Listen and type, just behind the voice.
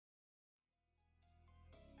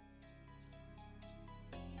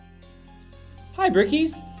Hi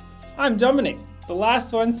Brickies, I'm Dominic, the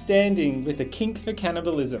last one standing with a kink for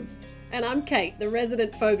cannibalism. And I'm Kate, the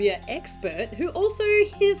resident phobia expert who also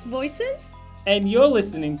hears voices. And you're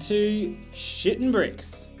listening to Shit and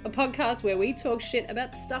Bricks, A podcast where we talk shit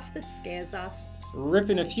about stuff that scares us.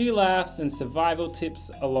 ripping a few laughs and survival tips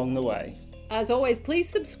along the way. As always, please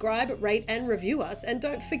subscribe, rate and review us, and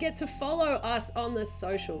don't forget to follow us on the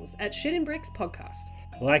socials at Shit and Bricks Podcast.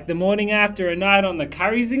 Like the morning after a night on the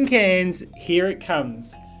curries and cans, here it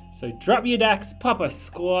comes. So drop your dacks, pop a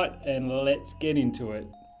squat, and let's get into it.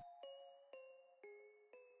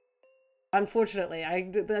 Unfortunately,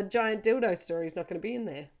 the giant dildo story is not going to be in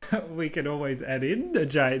there. We can always add in a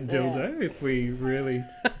giant dildo if we really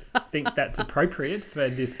think that's appropriate for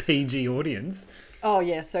this PG audience. Oh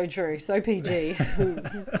yeah, so true, so PG.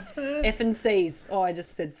 F and C's. Oh, I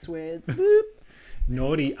just said swears. Boop.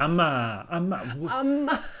 Naughty Amma.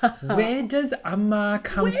 Where does Amma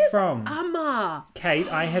come from? Amma. Kate,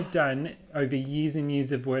 I have done over years and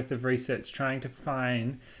years of worth of research trying to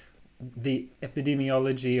find the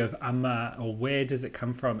epidemiology of Amma, or where does it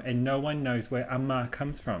come from, and no one knows where Amma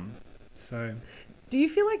comes from. So Do you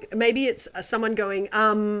feel like maybe it's someone going,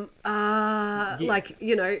 like,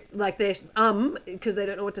 you know, like they're, because they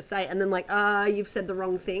don't know what to say, and then like, you've said the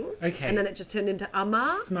wrong thing. Okay. And then it just turned into amma.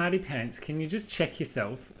 Smarty Pants, can you just check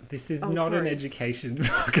yourself? This is not an sorry. education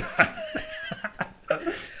podcast.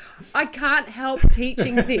 I can't help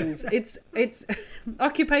teaching things. It's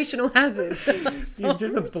occupational hazard. You've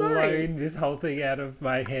just I'm sorry. blown this whole thing out of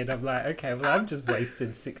my head. I'm like, okay, well, I've just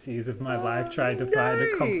wasted 6 years of my life trying to find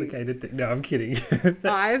a complicated thing. No, I'm kidding.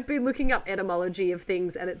 I've been looking up etymology of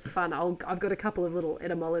things, and it's fun. I've got a couple of little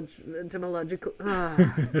etymological.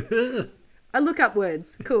 I look up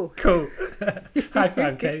words. Cool. Cool. High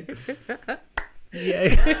five, Kate.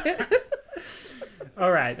 Yeah.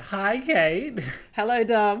 All right. Hi, Kate. Hello,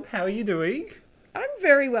 Dom. How are you doing? I'm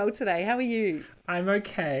very well today. How are you? I'm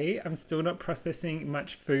okay. I'm still not processing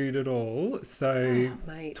much food at all. So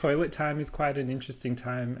mate. toilet time is quite an interesting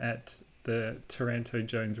time at the Taranto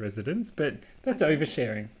Jones residence, but that's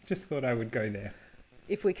oversharing. Just thought I would go there.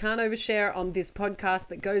 If we can't overshare on this podcast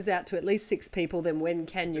that goes out to at least 6 people, then when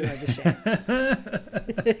can you overshare?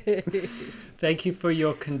 Thank you for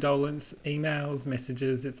your condolence emails,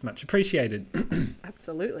 messages. It's much appreciated.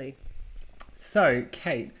 Absolutely. So,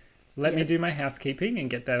 Kate, let me Yes. do my housekeeping and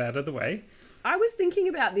get that out of the way. I was thinking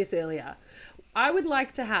about this earlier. I would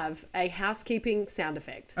like to have a housekeeping sound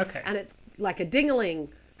effect. Okay. And it's like a ding-a-ling.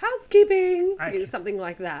 Housekeeping. Okay. Something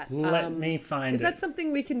like that. Let me find Is it. that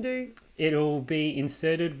something we can do? It'll be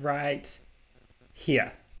inserted right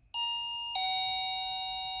here.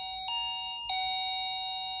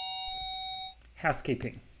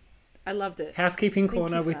 Housekeeping. I loved it. Housekeeping Thank you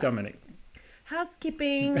corner for with that. Dominic.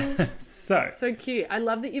 Housekeeping. So, So cute. I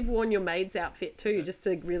love that you've worn your maid's outfit too, just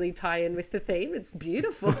to really tie in with the theme. It's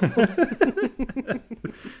beautiful.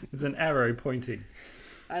 there's an arrow pointing.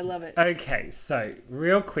 I love it. Okay, so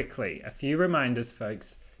real quickly, a few reminders,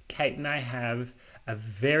 folks. Kate and I have a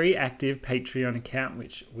very active Patreon account,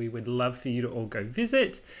 which we would love for you to all go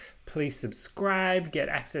visit. Please subscribe, get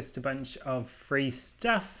access to a bunch of free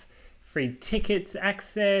stuff, free tickets,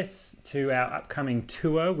 access to our upcoming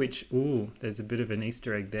tour, which, there's a bit of an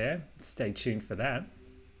Easter egg there. Stay tuned for that.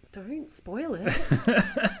 Don't spoil it.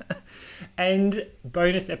 And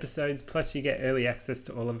bonus episodes, plus you get early access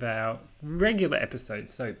to all of our regular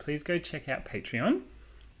episodes. So please go check out Patreon.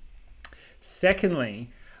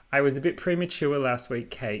 Secondly, I was a bit premature last week,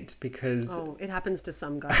 Kate, because... Oh, it happens to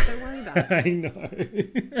some guys. Don't worry about it. I know.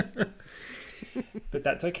 But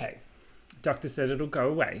that's okay. Doctor said it'll go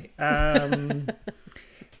away.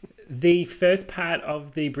 The first part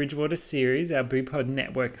of the Bridgewater series, our BooPod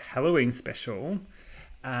Network Halloween special,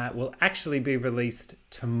 will actually be released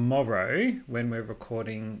tomorrow when we're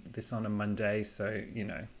recording this on a Monday. So, you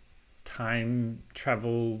know, time,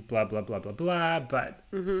 travel, blah, blah, blah, blah, blah. But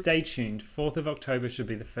stay tuned. 4th of October should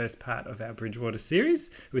be the first part of our Bridgewater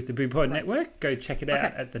series with the BooPod Network. Go check it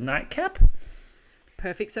out at the Nightcap.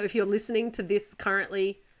 Perfect. So if you're listening to this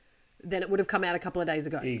currently, then it would have come out a couple of days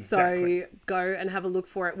ago. Exactly. So go and have a look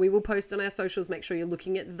for it. We will post on our socials. Make sure you're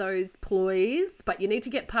looking at those, please. But you need to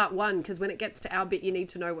get part 1, because when it gets to our bit, you need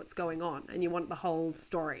to know what's going on and you want the whole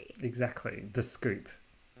story. Exactly. The scoop.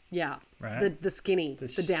 Yeah. Right. The skinny, the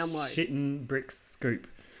download. Shittin' Bricks scoop.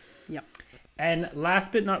 Yep. And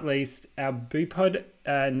last but not least, our BooPod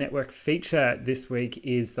Network feature this week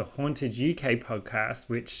is the Haunted UK podcast,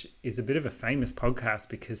 which is a bit of a famous podcast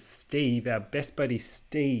because Steve, our best buddy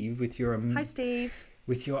Steve, Hi, Steve.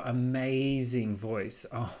 with your amazing voice.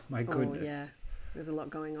 Oh, my goodness. Oh, yeah. There's a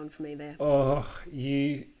lot going on for me there. Oh,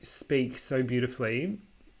 you speak so beautifully.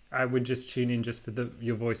 I would just tune in just for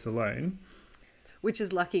your voice alone. Which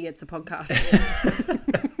is lucky it's a podcast.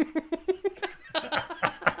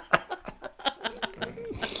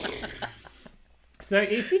 So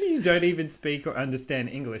if you don't even speak or understand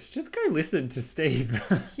English, just go listen to Steve.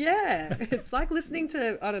 Yeah, it's like listening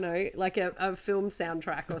to, I don't know, like a film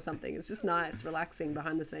soundtrack or something. It's just nice, relaxing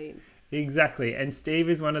behind the scenes. Exactly. And Steve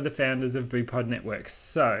is one of the founders of BooPod Network.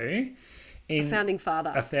 So, A founding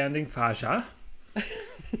father.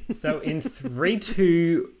 So in 3,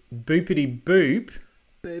 2, boopity boop.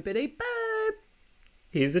 Boopity boop.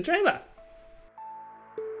 Here's the trailer.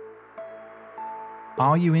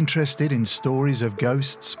 Are you interested in stories of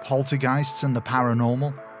ghosts, poltergeists, and the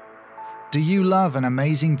paranormal? Do you love an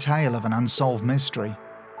amazing tale of an unsolved mystery,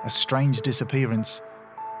 a strange disappearance?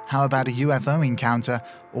 How about a UFO encounter,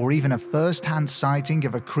 or even a first-hand sighting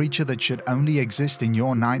of a creature that should only exist in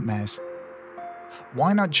your nightmares?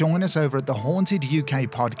 Why not join us over at the Haunted UK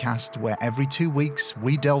podcast, where every 2 weeks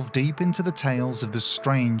we delve deep into the tales of the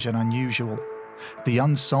strange and unusual, the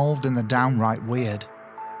unsolved and the downright weird.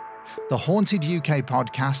 The Haunted UK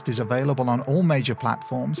podcast is available on all major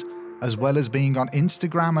platforms, as well as being on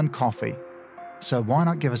Instagram and Coffee. So why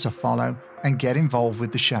not give us a follow and get involved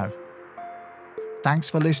with the show? Thanks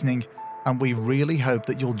for listening, and we really hope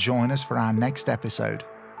that you'll join us for our next episode.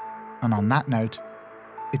 And on that note,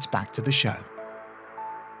 it's back to the show.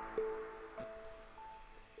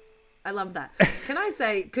 I love that. Can I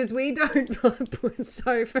say, because we don't,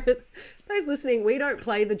 so for those listening, we don't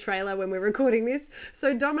play the trailer when we're recording this.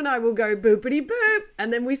 So Dom and I will go boopity boop,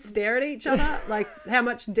 and then we stare at each other like, how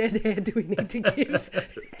much dead air do we need to give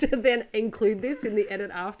to then include this in the edit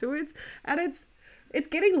afterwards? And it's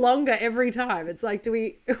getting longer every time. It's like,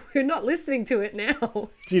 we're not listening to it now.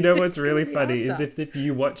 Do you know what's really funny is if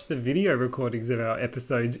you watch the video recordings of our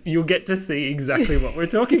episodes, you'll get to see exactly what we're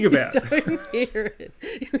talking about. We don't hear it.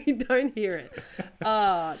 We don't hear it.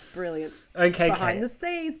 Oh, it's brilliant. Okay, Behind the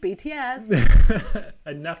scenes, BTS.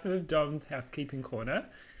 Enough of Dom's housekeeping corner.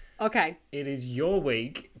 Okay. It is your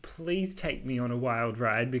week. Please take me on a wild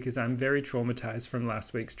ride because I'm very traumatized from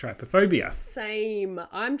last week's trypophobia. Same.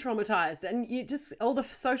 I'm traumatized. And you just, all the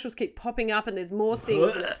socials keep popping up and there's more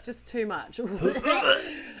things and it's just too much.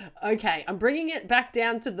 Okay. I'm bringing it back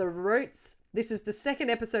down to the roots. This is the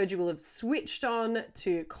second episode you will have switched on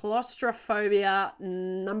to claustrophobia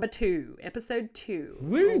number 2, episode 2.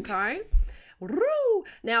 Woot. Okay.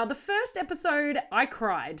 Now, the first episode, I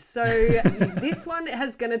cried. So this one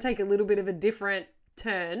is going to take a little bit of a different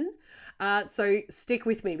turn. So stick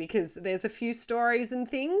with me because there's a few stories and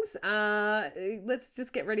things. Let's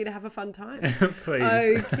just get ready to have a fun time. Please.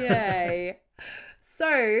 Okay.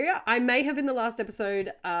 So I may have in the last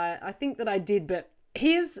episode, I think that I did, but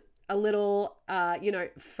here's a little,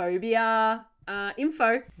 phobia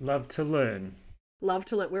info. Love to learn. Love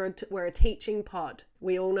to learn. We're a teaching pod.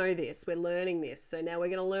 We all know this. We're learning this. So now we're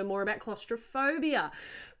going to learn more about claustrophobia.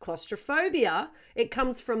 Claustrophobia, it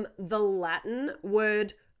comes from the Latin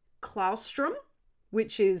word claustrum,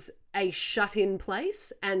 which is a shut-in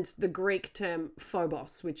place, and the Greek term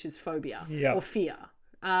phobos, which is phobia or fear.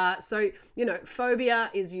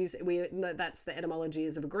 Phobia is used, that's the etymology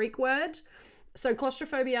is of a Greek word. So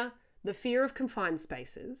claustrophobia, the fear of confined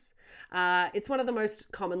spaces. It's one of the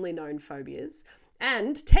most commonly known phobias.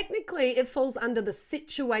 And technically it falls under the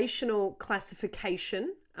situational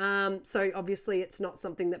classification. So obviously it's not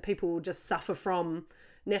something that people will just suffer from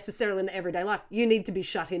necessarily in everyday life. You need to be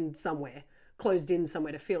shut in somewhere, closed in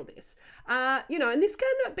somewhere to feel this. And this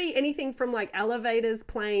can be anything from like elevators,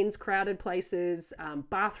 planes, crowded places,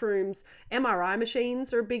 bathrooms, MRI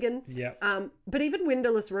machines are a big one. Yeah. But even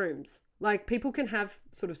windowless rooms. Like people can have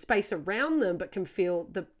sort of space around them, but can feel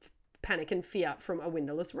the panic and fear from a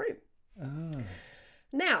windowless room. Oh.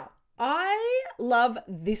 Now, I love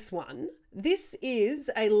this one. This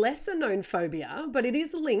is a lesser known phobia, but it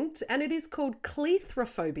is linked and it is called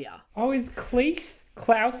cleithrophobia. Oh, is Cleith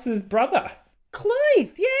Klaus's brother?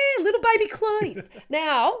 Cleith, yeah, little baby Cleith.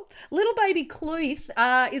 Now, little baby Cleith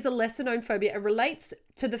is a lesser known phobia. It relates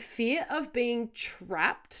to the fear of being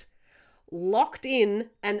trapped, locked in,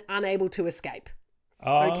 and unable to escape.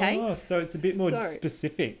 Oh, okay? So it's a bit more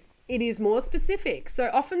specific. It is more specific. So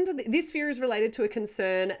often this fear is related to a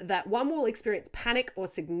concern that one will experience panic or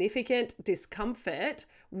significant discomfort,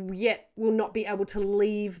 yet will not be able to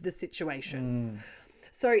leave the situation.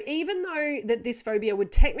 So even though that this phobia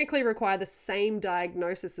would technically require the same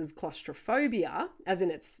diagnosis as claustrophobia, as in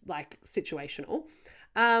it's like situational,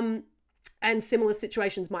 and similar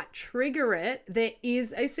situations might trigger it, there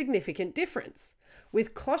is a significant difference.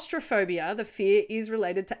 With claustrophobia, the fear is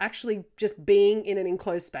related to actually just being in an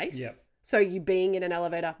enclosed space. Yep. So you being in an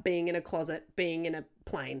elevator, being in a closet, being in a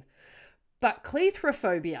plane. But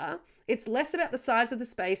cleithrophobia, it's less about the size of the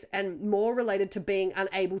space and more related to being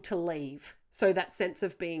unable to leave. So that sense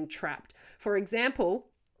of being trapped. For example,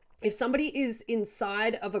 if somebody is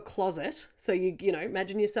inside of a closet, so you know,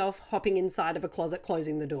 imagine yourself hopping inside of a closet,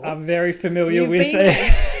 closing the door. I'm very familiar with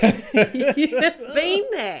it. You've been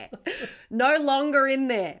there. No longer in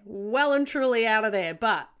there. Well and truly out of there.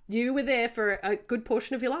 But you were there for a good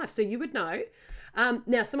portion of your life, so you would know.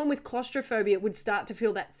 Now, someone with claustrophobia would start to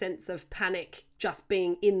feel that sense of panic just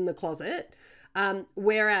being in the closet,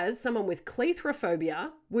 whereas someone with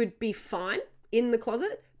cleithrophobia would be fine in the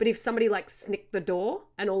closet, but if somebody like snicked the door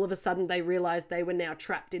and all of a sudden they realized they were now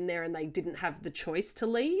trapped in there and they didn't have the choice to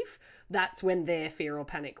leave, that's when their fear or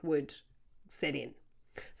panic would set in.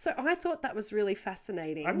 So I thought that was really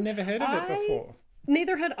fascinating. I've never heard of it before.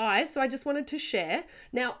 Neither had I, so I just wanted to share.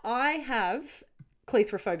 Now, I have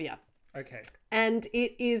cleithrophobia. Okay. And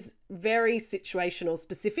it is very situational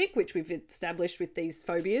specific, which we've established with these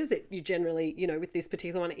phobias. You generally, you know, with this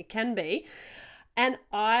particular one, it can be. And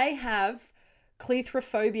I have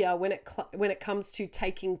cleithrophobia when it comes to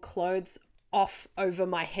taking clothes off over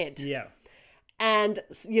my head. Yeah. And,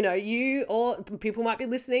 you know, you or people might be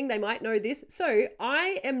listening, they might know this. So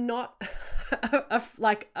I am not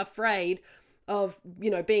afraid of, you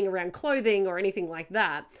know, being around clothing or anything like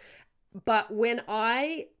that. But when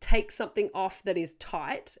I take something off that is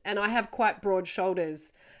tight, and I have quite broad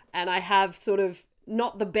shoulders and I have sort of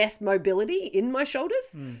not the best mobility in my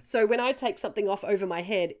shoulders. So when I take something off over my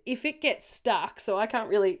head, if it gets stuck, so I can't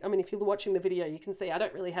really, I mean, if you're watching the video, you can see I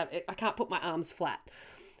don't really have, I can't put my arms flat.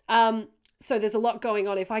 So there's a lot going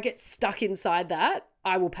on. If I get stuck inside that,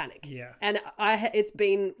 I will panic. Yeah. And it's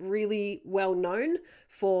been really well known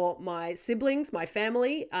for my siblings, my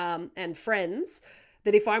family, and friends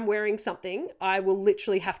that if I'm wearing something, I will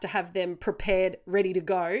literally have to have them prepared, ready to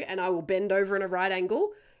go, and I will bend over in a right angle,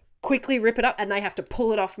 quickly rip it up, and they have to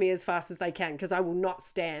pull it off me as fast as they can because I will not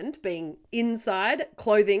stand being inside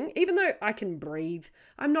clothing, even though I can breathe.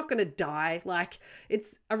 I'm not going to die. Like,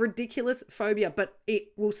 it's a ridiculous phobia, but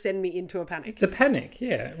it will send me into a panic. It's a panic,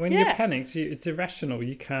 yeah. When you're panicked, it's irrational.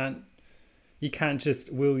 You can't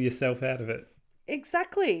just will yourself out of it.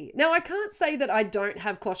 Exactly. Now, I can't say that I don't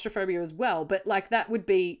have claustrophobia as well, but like that would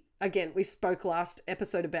be, again, we spoke last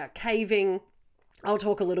episode about caving. I'll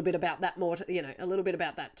talk a little bit about that more, a little bit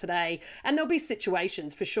about that today. And there'll be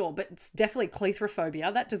situations for sure, but it's definitely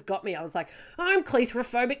cleithrophobia. That just got me. I was like, I'm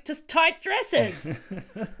cleithrophobic to tight dresses.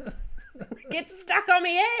 Get stuck on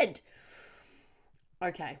my head.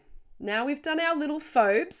 Okay, now we've done our little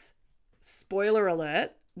phobes. Spoiler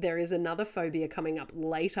alert, there is another phobia coming up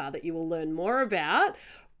later that you will learn more about.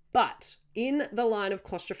 But in the line of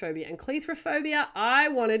claustrophobia and cleithrophobia, I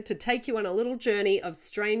wanted to take you on a little journey of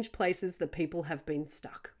strange places that people have been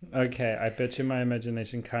stuck. Okay, I bet you my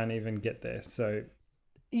imagination can't even get there. So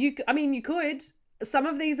you could. Some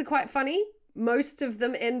of these are quite funny. Most of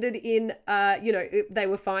them ended in, they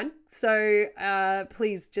were fine. So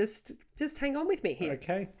please just hang on with me here.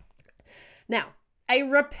 Okay. Now, a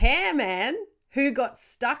repairman who got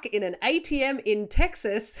stuck in an ATM in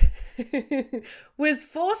Texas was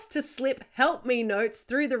forced to slip help me notes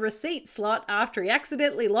through the receipt slot after he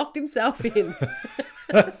accidentally locked himself in.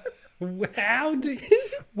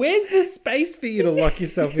 Where's the space for you to lock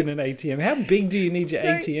yourself in an ATM? How big do you need your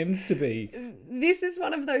ATMs to be? This is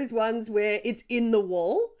one of those ones where it's in the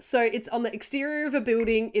wall. So it's on the exterior of a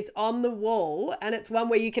building, it's on the wall, and it's one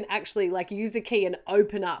where you can actually like use a key and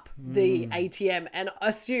open up the ATM and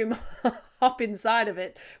assume hop inside of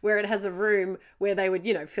it where it has a room where they would,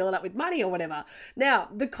 fill it up with money or whatever. Now,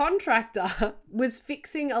 the contractor was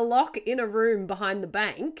fixing a lock in a room behind the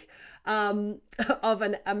bank of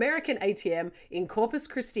an American ATM in Corpus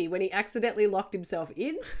Christi when he accidentally locked himself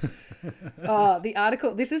in. The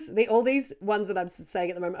article, all these ones that I'm saying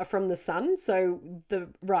at the moment are from The Sun. So the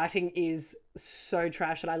writing is so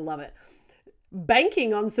trash and I love it.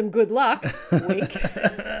 Banking on some good luck, wink.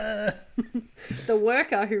 The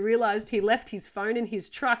worker who realized he left his phone in his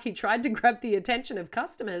truck, he tried to grab the attention of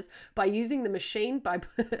customers by using the machine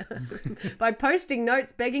by posting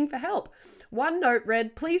notes begging for help. One note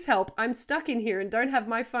read, "Please help, I'm stuck in here and don't have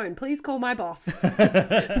my phone. Please call my boss."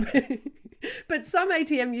 But some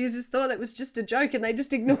ATM users thought it was just a joke and they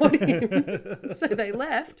just ignored him. So they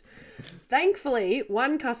left. Thankfully,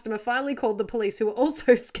 one customer finally called the police, who were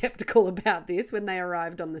also skeptical about this when they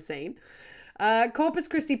arrived on the scene. Corpus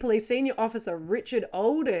Christi Police Senior Officer Richard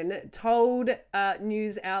Olden told a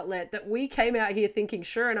news outlet that we came out here thinking,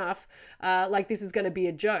 sure enough, like this is going to be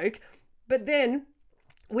a joke. But then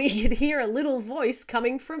we could hear a little voice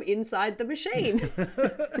coming from inside the machine.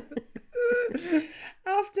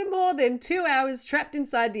 After more than 2 hours trapped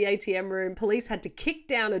inside the ATM room, police had to kick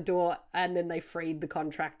down a door and then they freed the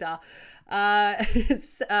contractor.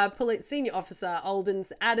 Police senior officer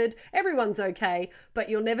Oldens added, "Everyone's okay, but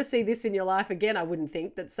you'll never see this in your life again, I wouldn't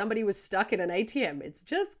think, that somebody was stuck in an ATM. It's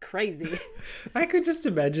just crazy." I could just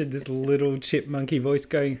imagine this little chipmunky voice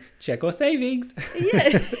going, "Check or savings."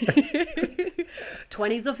 Yeah.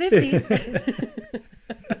 20s or 50s.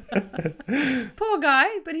 Poor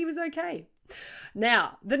guy, but he was okay.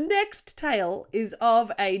 Now, the next tale is of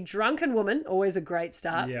a drunken woman, always a great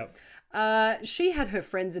start. Yep. She had her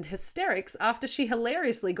friends in hysterics after she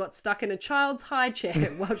hilariously got stuck in a child's high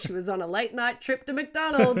chair while she was on a late night trip to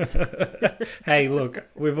McDonald's. Hey, look,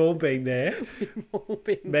 we've all been there.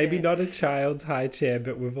 Maybe there. not a child's high chair,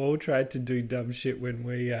 but we've all tried to do dumb shit when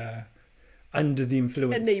we are under the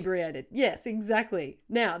influence. Inebriated. Yes, exactly.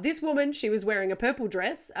 Now, this woman, she was wearing a purple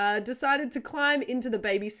dress, decided to climb into the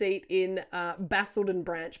baby seat in Basildon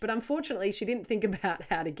Branch, but unfortunately she didn't think about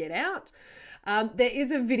how to get out. There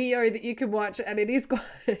is a video that you can watch and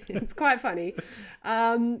it's quite funny.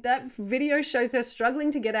 That video shows her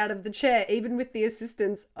struggling to get out of the chair, even with the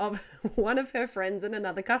assistance of one of her friends and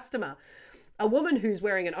another customer. A woman who's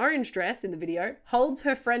wearing an orange dress in the video holds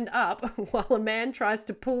her friend up while a man tries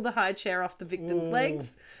to pull the high chair off the victim's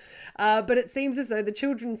legs. But it seems as though the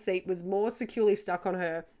children's seat was more securely stuck on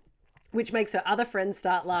her, which makes her other friends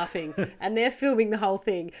start laughing, and they're filming the whole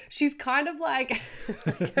thing. She's kind of like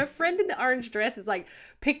her friend in the orange dress is like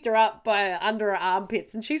picked her up by under her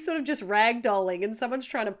armpits, and she's sort of just ragdolling, and someone's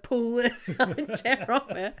trying to pull the chair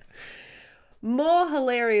off her. More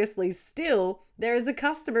hilariously still, there is a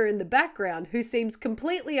customer in the background who seems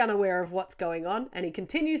completely unaware of what's going on, and he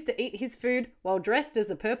continues to eat his food while dressed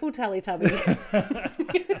as a purple Teletubby.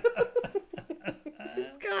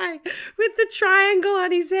 This guy with the triangle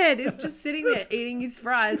on his head is just sitting there eating his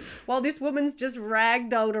fries while this woman's just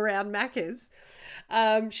ragdolled around Macca's.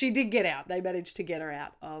 She did get out. They managed to get her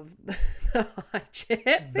out of the high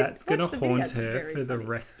chair. That's going to Watch the video. haunt It's her very for the funny.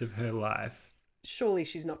 rest of her life. Surely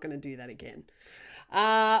she's not going to do that again.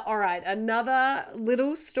 All right, another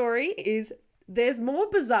little story is there's more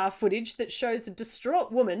bizarre footage that shows a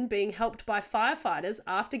distraught woman being helped by firefighters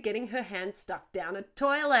after getting her hand stuck down a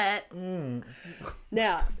toilet.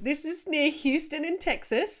 Now, this is near Houston in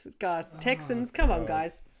Texas. Guys, Texans, come on,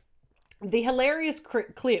 guys. The hilarious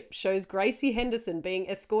clip shows Gracie Henderson being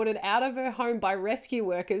escorted out of her home by rescue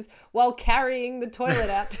workers while carrying the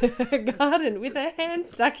toilet out to her garden with her hand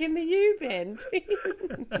stuck in the U-bend.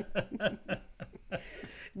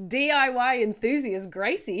 DIY enthusiast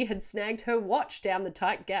Gracie had snagged her watch down the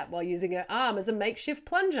tight gap while using her arm as a makeshift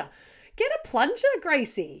plunger. Get a plunger,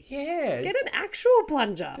 Gracie. Yeah. Get an actual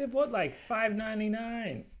plunger. They're what, like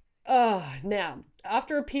 $5.99? Oh, now,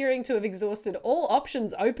 after appearing to have exhausted all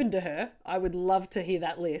options open to her, I would love to hear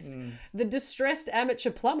that list, the distressed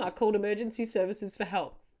amateur plumber called emergency services for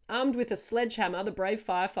help. Armed with a sledgehammer, the brave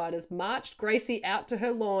firefighters marched Gracie out to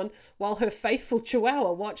her lawn while her faithful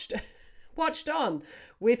chihuahua watched on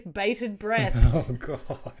with bated breath. Oh,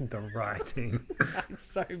 God, the writing. That's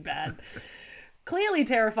so bad. Clearly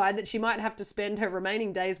terrified that she might have to spend her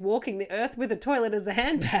remaining days walking the earth with a toilet as a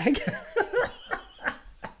handbag.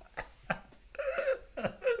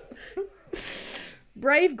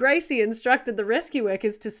 Brave Gracie instructed the rescue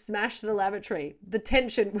workers to smash the lavatory. The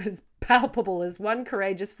tension was palpable as one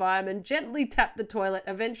courageous fireman gently tapped the toilet,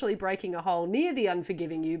 eventually breaking a hole near the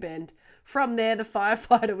unforgiving U-bend. From there, the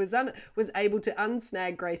firefighter was able to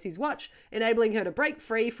unsnag Gracie's watch, enabling her to break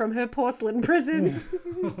free from her porcelain prison.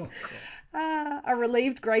 A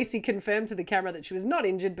relieved Gracie confirmed to the camera that she was not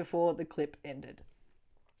injured before the clip ended.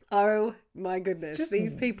 Oh my goodness, Just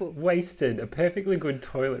these people. wasted a perfectly good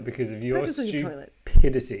toilet because of your Perfectly good toilet.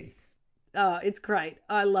 stupidity. Oh, it's great.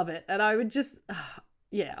 I love it. And I would just,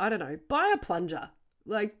 I don't know, buy a plunger.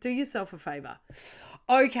 Like, do yourself a favour.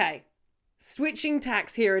 Okay, switching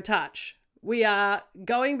tacks here a touch. We are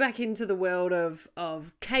going back into the world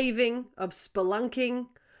of caving, of spelunking,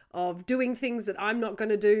 of doing things that I'm not going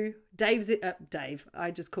to do. Dave, I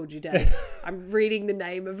just called you Dave. I'm reading the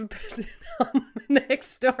name of a person on the next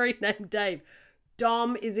story named Dave.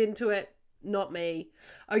 Dom is into it, not me.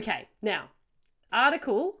 Okay, now,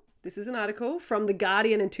 this is an article from The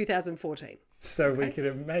Guardian in 2014. So we can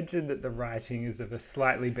imagine that the writing is of a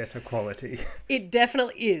slightly better quality. It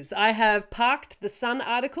definitely is. I have parked the Sun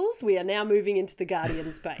articles. We are now moving into the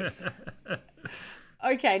Guardian space.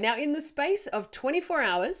 Okay, now in the space of 24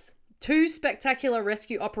 hours, 2 spectacular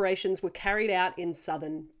rescue operations were carried out in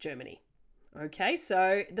southern Germany. Okay,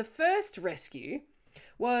 so the first rescue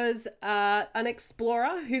was an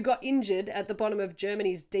explorer who got injured at the bottom of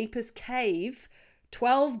Germany's deepest cave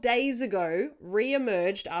 12 days ago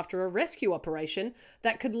re-emerged after a rescue operation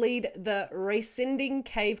that could lead the Resending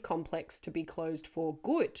Cave complex to be closed for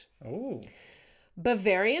good. Oh.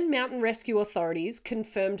 Bavarian mountain rescue authorities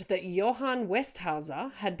confirmed that Johann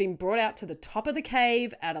Westhauser had been brought out to the top of the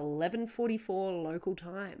cave at 11:44 local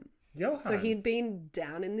time. Johann. So he'd been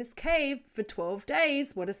down in this cave for 12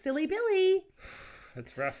 days. What a silly Billy.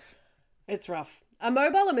 It's rough. It's rough. A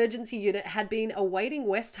mobile emergency unit had been awaiting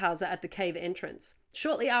Westhauser at the cave entrance.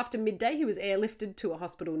 Shortly after midday, he was airlifted to a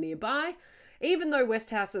hospital nearby. Even though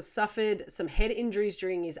Westhauser suffered some head injuries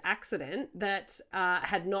during his accident that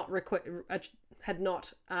had not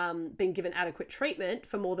been given adequate treatment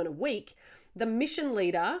for more than a week, the mission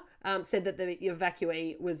leader said that the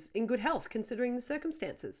evacuee was in good health considering the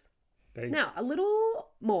circumstances. Now, a little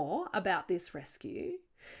more about this rescue.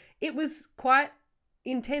 It was quite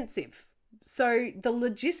intensive. So the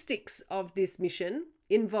logistics of this mission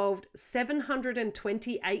involved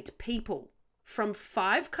 728 people from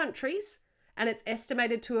 5 countries, and it's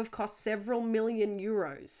estimated to have cost several million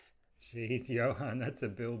euros. Jeez, Johann, that's a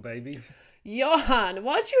bill, baby. Johann,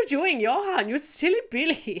 what you doing, Johann? You silly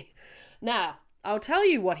Billy. Now, I'll tell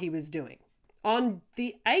you what he was doing. On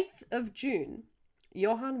the 8th of June,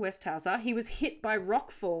 Johann Westhauser, he was hit by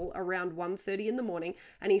rockfall around 1:30 in the morning,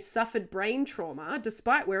 and he suffered brain trauma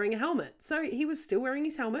despite wearing a helmet. So he was still wearing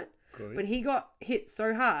his helmet, Good. but he got hit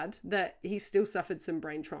so hard that he still suffered some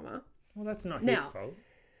brain trauma. Well, that's not his fault.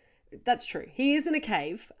 That's true. He is in a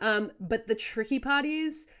cave, but the tricky part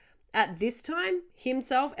is, at this time,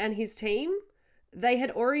 himself and his team, they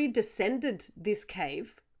had already descended this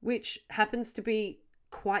cave, which happens to be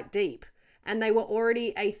quite deep. And they were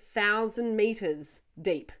already 1,000 meters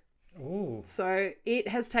deep. Ooh. So it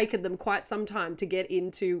has taken them quite some time to get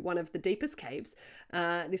into one of the deepest caves,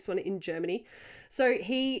 this one in Germany. So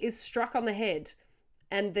he is struck on the head,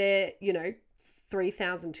 and they're,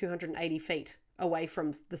 3,280 feet away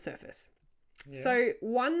from the surface. Yeah. So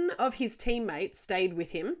one of his teammates stayed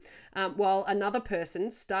with him while another person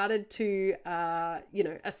started to,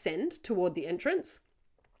 ascend toward the entrance.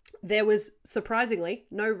 There was, surprisingly,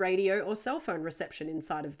 no radio or cell phone reception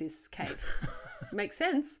inside of this cave. Makes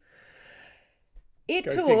sense.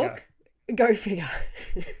 Go figure.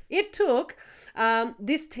 It took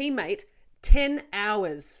this teammate 10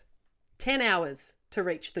 hours to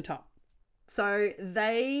reach the top. So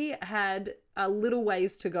they had a little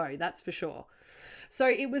ways to go, that's for sure. So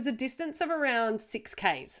it was a distance of around 6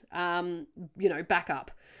 Ks, back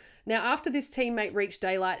up. Now, after this teammate reached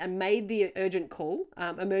daylight and made the urgent call,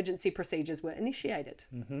 emergency procedures were initiated.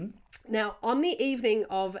 Mm-hmm. Now, on the evening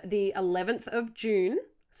of the 11th of June,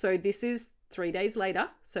 so this is 3 days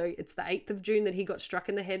later, so it's the 8th of June that he got struck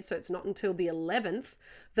in the head, so it's not until the 11th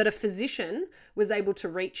that a physician was able to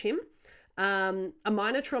reach him. A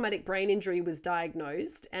minor traumatic brain injury was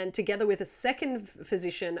diagnosed, and together with a second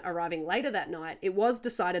physician arriving later that night, it was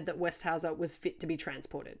decided that Westhauser was fit to be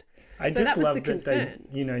transported. I just love that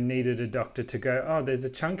they, needed a doctor to go, oh, there's a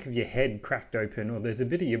chunk of your head cracked open, or there's a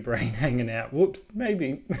bit of your brain hanging out. Whoops,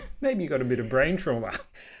 maybe you got a bit of brain trauma.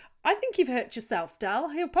 I think you've hurt yourself, Dal.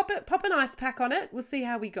 He'll pop an ice pack on it. We'll see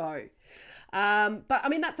how we go. But I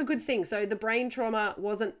mean, that's a good thing. So the brain trauma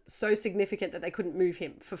wasn't so significant that they couldn't move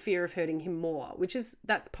him for fear of hurting him more,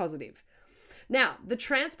 that's positive. Now, the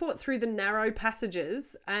transport through the narrow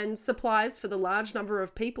passages and supplies for the large number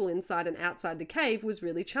of people inside and outside the cave was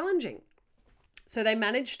really challenging. So they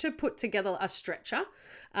managed to put together a stretcher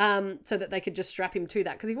so that they could just strap him to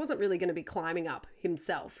that, because he wasn't really going to be climbing up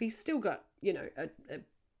himself. He's still got, a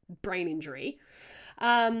brain injury.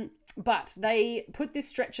 But they put this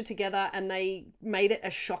stretcher together and they made it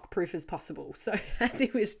as shockproof as possible. So as he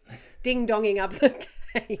was ding-donging up the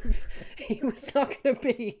cave, he was not going to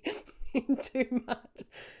be in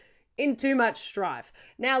too much strife.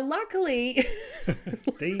 Now, luckily,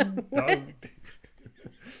 ding dong.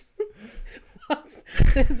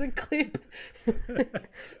 There's a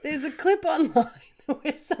clip online where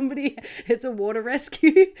it's a water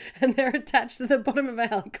rescue and they're attached to the bottom of a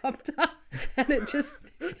helicopter, and it's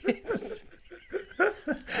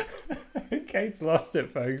Kate's lost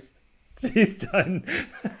it, folks. She's done.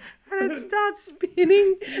 And it starts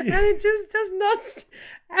spinning and it just does not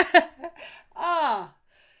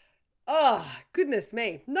goodness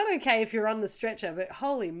me. Not okay if you're on the stretcher, but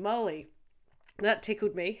holy moly. That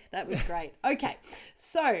tickled me. That was great. Okay,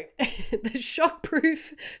 so the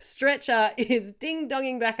shockproof stretcher is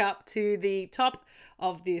ding-donging back up to the top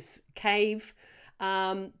of this cave.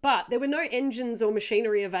 But there were no engines or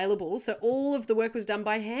machinery available, so all of the work was done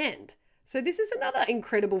by hand. So this is another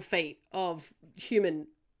incredible feat of human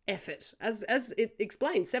effort. As it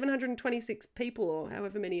explains, 726 people or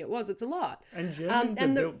however many it was, it's a lot. And Germans are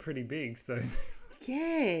built pretty big, so...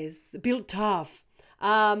 Yes, built tough.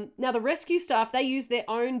 Now, the rescue staff, they use their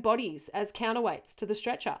own bodies as counterweights to the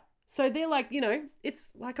stretcher. So they're like,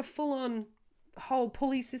 it's like a full-on whole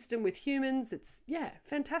pulley system with humans. It's,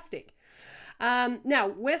 fantastic. Now,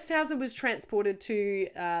 Westhauser was transported to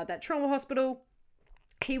that trauma hospital.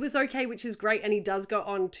 He was okay, which is great, and he does go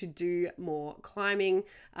on to do more climbing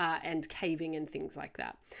and caving and things like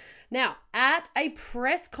that. Now, at a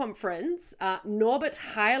press conference, Norbert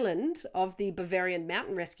Heiland of the Bavarian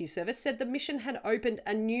Mountain Rescue Service said the mission had opened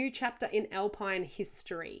a new chapter in alpine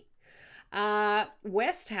history.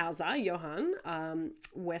 Westhauser, Johann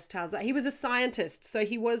Westhauser, he was a scientist, so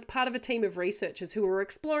he was part of a team of researchers who were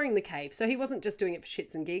exploring the cave. So he wasn't just doing it for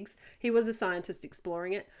shits and gigs. He was a scientist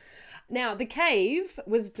exploring it. Now, the cave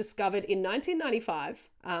was discovered in 1995,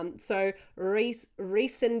 so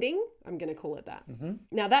Riesending, I'm going to call it that. Mm-hmm.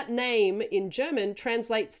 Now, that name in German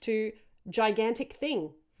translates to gigantic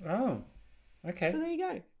thing. Oh, okay. So there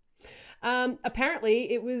you go.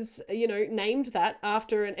 Apparently, it was, named that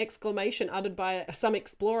after an exclamation uttered by some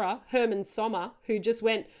explorer, Hermann Sommer, who just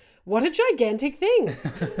went, "What a gigantic thing."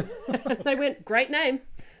 They went, "Great name.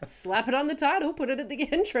 Slap it on the title, put it at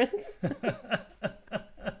the entrance."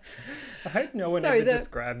 I hope no one ever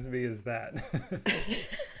describes me as that.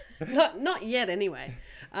 Not yet, anyway.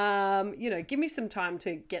 Give me some time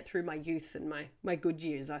to get through my youth and my good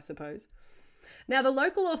years, I suppose. Now, the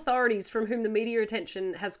local authorities, from whom the media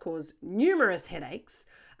attention has caused numerous headaches,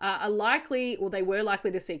 they were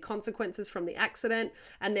likely to see consequences from the accident,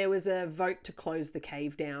 and there was a vote to close the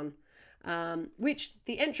cave down. Which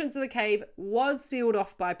the entrance of the cave was sealed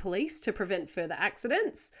off by police to prevent further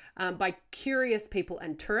accidents by curious people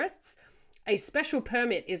and tourists. A special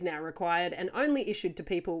permit is now required and only issued to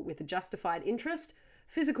people with a justified interest,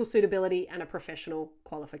 physical suitability, and a professional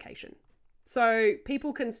qualification. So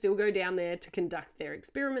people can still go down there to conduct their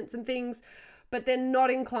experiments and things, but they're not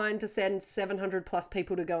inclined to send 700 plus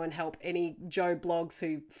people to go and help any Joe Bloggs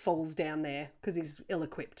who falls down there because he's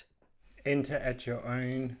ill-equipped. Enter at your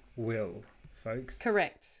own will, folks.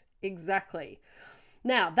 Correct. Exactly.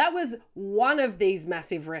 Now, that was one of these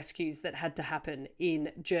massive rescues that had to happen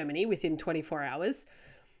in Germany within 24 hours.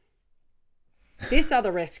 This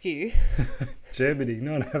other rescue... Germany,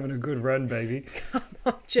 not having a good run, baby. Come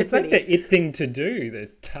on, Germany. It's like the it thing to do.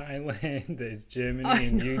 There's Thailand, there's Germany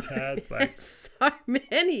and Utah. It's like so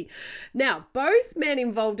many. Now, both men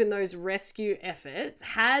involved in those rescue efforts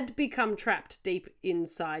had become trapped deep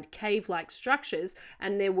inside cave-like structures,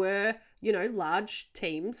 and there were, large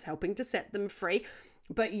teams helping to set them free.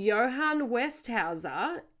 But Johann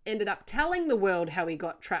Westhauser ended up telling the world how he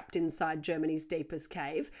got trapped inside Germany's deepest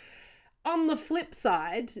cave. On the flip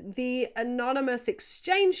side, the anonymous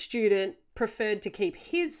exchange student preferred to keep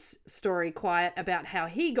his story quiet about how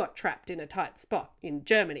he got trapped in a tight spot in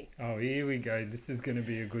Germany. Oh, here we go. This is going to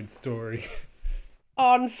be a good story.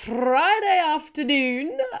 On Friday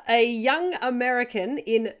afternoon, a young American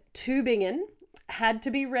in Tübingen had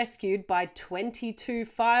to be rescued by 22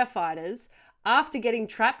 firefighters after getting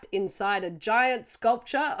trapped inside a giant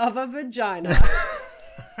sculpture of a vagina.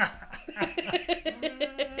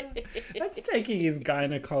 That's taking his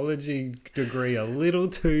gynecology degree a little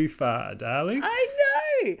too far, darling. I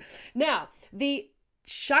know. Now, the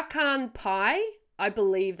Shakan Pai, I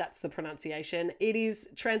believe that's the pronunciation. It is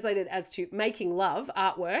translated as to making love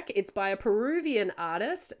artwork. It's by a Peruvian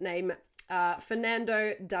artist named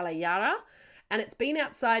Fernando Dallayara, and it's been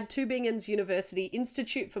outside Tübingen's University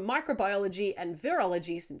Institute for Microbiology and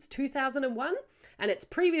Virology since 2001. And it's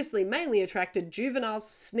previously mainly attracted juvenile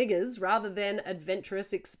sniggers rather than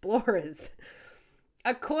adventurous explorers.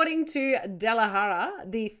 According to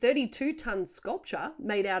Dallayara, the 32-ton sculpture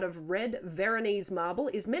made out of red Veronese marble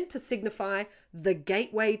is meant to signify the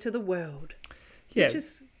gateway to the world. Yeah,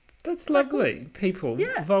 that's lovely. People,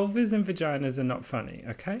 Yeah. vulvas and vaginas are not funny,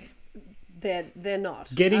 okay? They're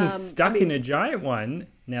not. Getting stuck in a giant one,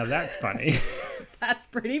 now that's funny. That's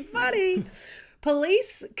pretty funny.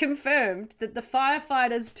 Police confirmed that the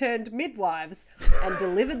firefighters turned midwives and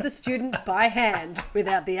delivered the student by hand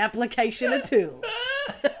without the application of tools.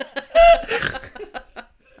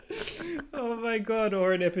 Oh my God,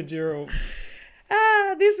 or an epidural.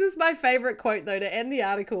 This was my favourite quote, though, to end the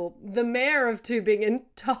article. The mayor of Tübingen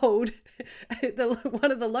told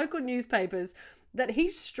one of the local newspapers that he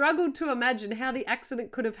struggled to imagine how the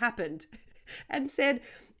accident could have happened and said,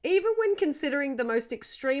 even when considering the most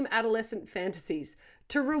extreme adolescent fantasies,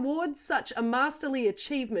 to reward such a masterly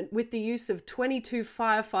achievement with the use of 22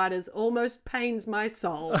 firefighters almost pains my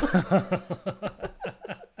soul.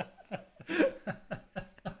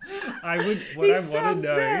 I He's want so to know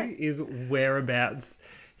upset. is whereabouts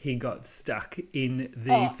he got stuck in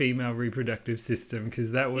the female reproductive system,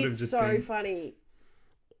 because that would have It's just so been funny.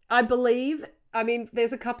 I believe, I mean,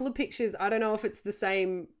 there's a couple of pictures. I don't know if it's the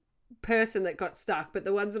same person that got stuck, but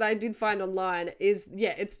the ones that I did find online is,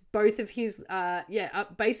 it's both of his,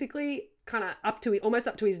 up, basically kind of almost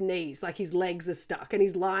up to his knees, like his legs are stuck and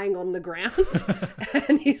he's lying on the ground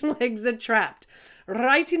and his legs are trapped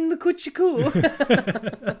right in the coochie-coo.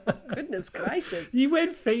 Goodness gracious. You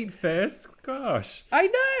went feet first? Gosh. I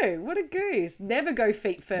know. What a goose. Never go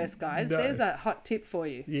feet first, guys. No. There's a hot tip for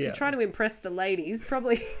you. If Yeah. you're trying to impress the ladies,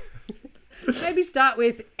 probably maybe start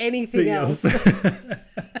with anything else.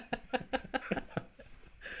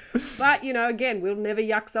 But, again, we'll never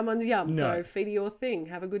yuck someone's yum. So No. feet are your thing.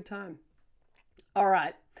 Have a good time. All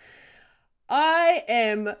right. I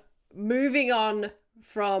am moving on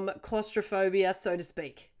from claustrophobia, so to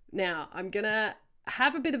speak. Now, I'm going to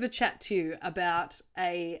have a bit of a chat to you about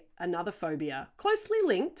another phobia, closely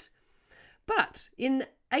linked. But in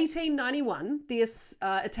 1891, the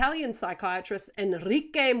Italian psychiatrist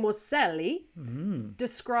Enrique Morselli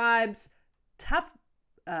describes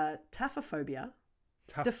taphophobia,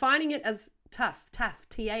 defining it as taff,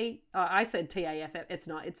 I said T-A-F-F, it's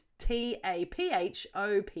not, it's T-A-P-H-O-P-H-O-B-I-A,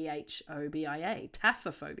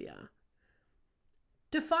 taphophobia.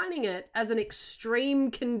 Defining it as an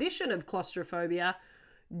extreme condition of claustrophobia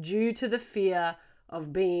due to the fear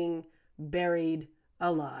of being buried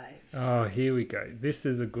alive. Oh, here we go. This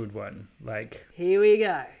is a good one. Like, Here we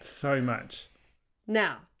go. so much.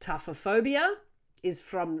 Now, taphophobia is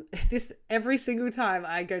from this. Every single time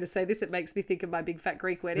I go to say this, it makes me think of my big fat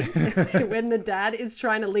Greek wedding when the dad is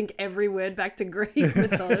trying to link every word back to Greek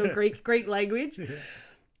with the little Greek language.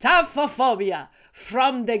 Taphophobia,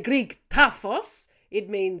 from the Greek taphos, it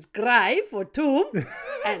means grave or tomb,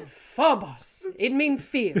 and phobos, it means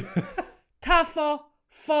fear. Tapho,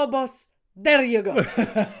 phobos, there you go.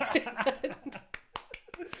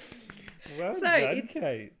 Well So done, it's-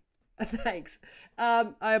 Kate. Thanks.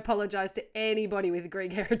 I apologise to anybody with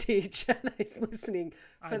Greek heritage that is listening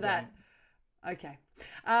for that. Okay.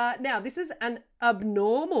 Now, this is an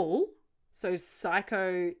abnormal, so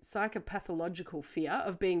psychopathological fear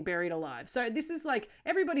of being buried alive. So this is like,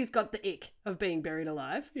 everybody's got the ick of being buried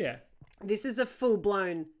alive. Yeah. This is a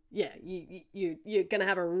full-blown, you're going to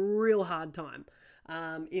have a real hard time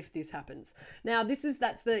if this happens. Now, so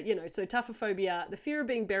taphophobia, the fear of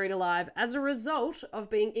being buried alive as a result of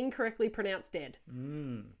being incorrectly pronounced dead.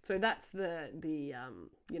 So that's the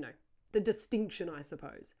distinction, I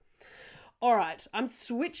suppose. All right, I'm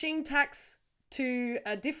switching tacks to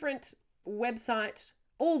a different website,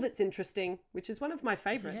 All That's Interesting, which is one of my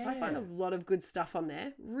favorites. I find a lot of good stuff on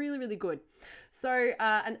there. Really, really good. So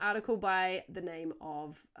an article by the name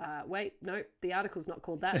of, the article's not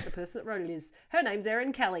called that. The person that wrote it is, her name's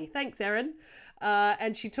Erin Kelly. Thanks, Erin.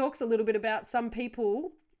 And she talks a little bit about some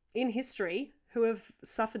people in history who have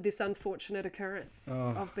suffered this unfortunate occurrence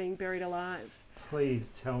of being buried alive.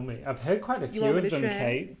 Please tell me. I've heard quite a few want me of to them, share?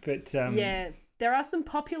 Kate, but Yeah, there are some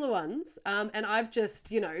popular ones, and I've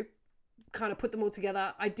just, kind of put them all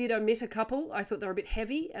together. I did omit a couple. I thought they were a bit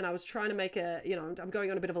heavy, and I was trying to make I'm going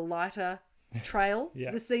on a bit of a lighter trail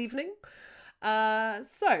this evening.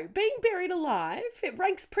 So, being buried alive, it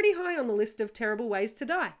ranks pretty high on the list of terrible ways to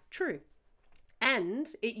die. True. And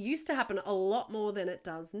it used to happen a lot more than it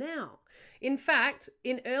does now. In fact,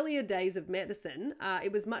 in earlier days of medicine,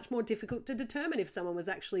 it was much more difficult to determine if someone was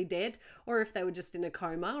actually dead or if they were just in a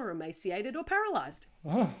coma or emaciated or paralysed.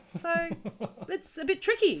 So it's a bit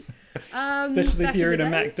tricky. especially if back you're in in a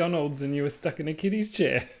the days. McDonald's and you were stuck in a kiddie's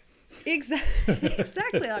chair.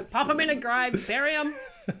 Exactly. Like, pop them in a grave, bury them.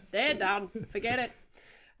 They're done. Forget it.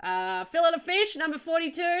 Fillet of fish, number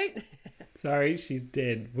 42. Sorry, she's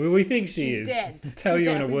dead. Well, we think she is. She's dead. Tell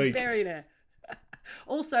you in a we week. buried her.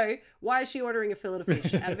 Also, why is she ordering a fillet of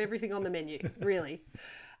fish out of everything on the menu? Really?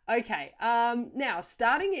 Okay. Now,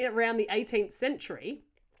 starting around the 18th century,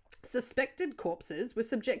 suspected corpses were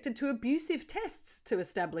subjected to abusive tests to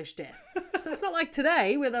establish death. So it's not like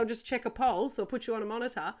today where they'll just check a pulse or put you on a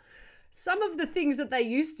monitor. Some of the things that they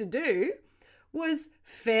used to do was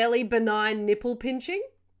fairly benign nipple pinching.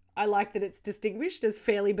 I like that it's distinguished as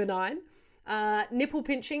fairly benign. Nipple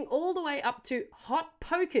pinching all the way up to hot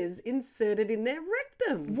pokers inserted in their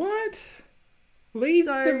rectums. What? Leave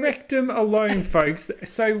the rectum alone, folks.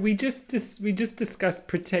 So we just discussed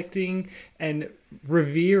protecting and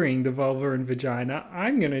revering the vulva and vagina.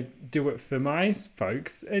 I'm going to do it for my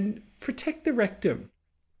folks and protect the rectum.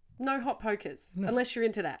 No hot pokers, unless you're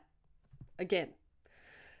into that. Again.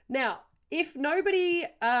 Now, if nobody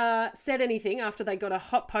said anything after they got a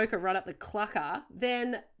hot poker right up the clucker,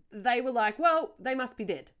 then they were like, well, they must be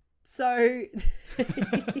dead. So,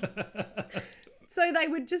 so they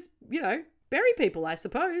would just, bury people, I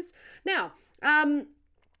suppose. Now,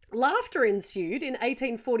 laughter ensued in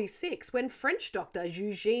 1846 when French doctor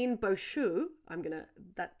Eugène Bouchou,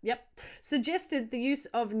 suggested the use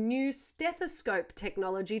of new stethoscope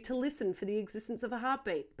technology to listen for the existence of a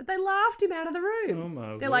heartbeat. But they laughed him out of the room. Oh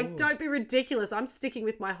my They're Lord. like, don't be ridiculous. I'm sticking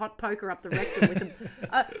with my hot poker up the rectum with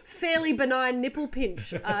a fairly benign nipple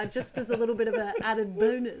pinch, just as a little bit of an added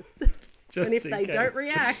bonus. Just and if in they case. don't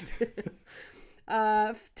react,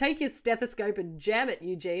 take your stethoscope and jam it,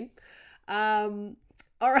 Eugene.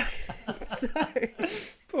 All right, so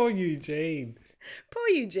Poor Eugene. poor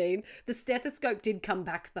Eugene. The stethoscope did come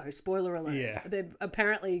back though. Spoiler alert. Yeah.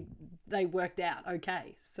 Apparently they worked out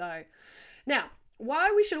okay. So now,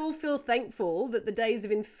 why we should all feel thankful that the days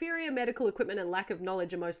of inferior medical equipment and lack of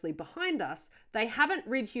knowledge are mostly behind us, they haven't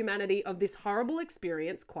rid humanity of this horrible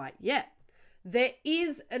experience quite yet. There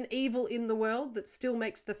is an evil in the world that still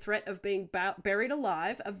makes the threat of being buried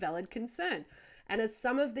alive a valid concern. And as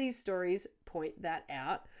some of these stories point that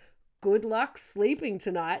out, good luck sleeping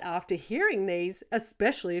tonight after hearing these,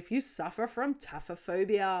 especially if you suffer from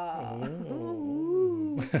taphophobia.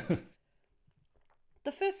 Ooh.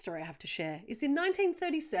 The first story I have to share is in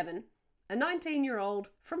 1937, a 19-year-old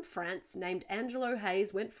from France named Angelo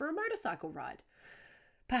Hayes went for a motorcycle ride.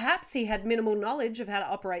 Perhaps he had minimal knowledge of how to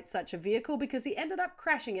operate such a vehicle because he ended up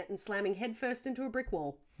crashing it and slamming headfirst into a brick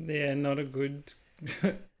wall. Yeah, not a good...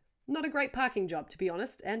 Not a great parking job, to be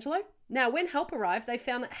honest, Angelo. Now, when help arrived, they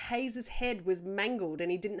found that Hayes' head was mangled and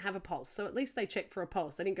he didn't have a pulse. So at least they checked for a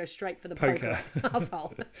pulse. They didn't go straight for the poker.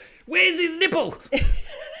 Asshole. Where's his nipple?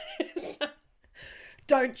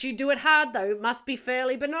 Don't you do it hard, though. It must be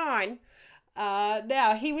fairly benign.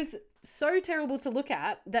 Now, he was so terrible to look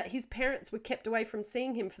at that his parents were kept away from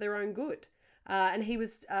seeing him for their own good. And he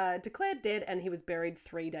was declared dead and he was buried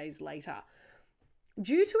 3 days later.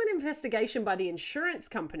 Due to an investigation by the insurance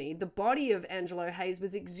company, the body of Angelo Hayes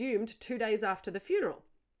was exhumed 2 days after the funeral.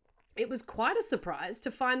 It was quite a surprise to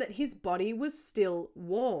find that his body was still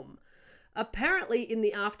warm. Apparently, in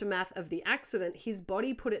the aftermath of the accident, his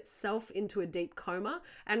body put itself into a deep coma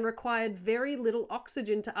and required very little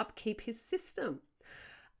oxygen to upkeep his system.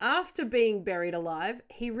 After being buried alive,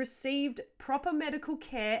 he received proper medical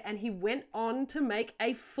care and he went on to make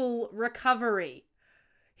a full recovery.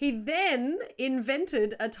 He then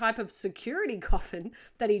invented a type of security coffin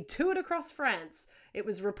that he toured across France. It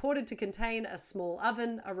was reported to contain a small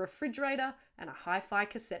oven, a refrigerator, and a hi-fi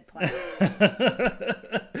cassette player.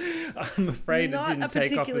 I'm afraid it didn't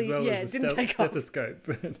take off as well as the stethoscope.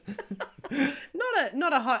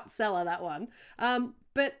 Not a hot seller, that one.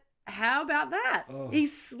 But how about that? Oh. He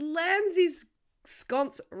slams his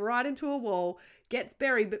sconce right into a wall, gets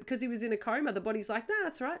buried, but because he was in a coma, the body's like, nah,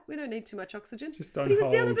 that's all right. We don't need too much oxygen. Just on but he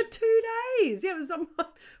was down hold. there for 2 days. Yeah, it was on.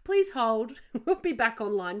 Please hold. We'll be back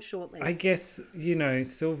online shortly. I guess,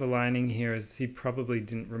 silver lining here is he probably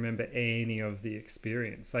didn't remember any of the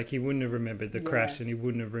experience. Like, he wouldn't have remembered the crash and he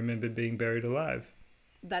wouldn't have remembered being buried alive.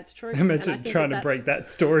 That's true. Imagine trying to break that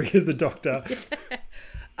story as a doctor.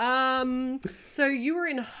 So you were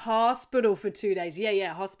in hospital for 2 days.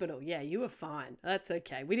 Yeah, hospital. Yeah, you were fine. That's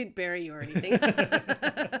okay. We didn't bury you or anything.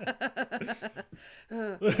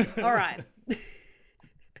 All right.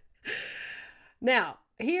 Now,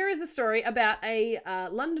 here is a story about a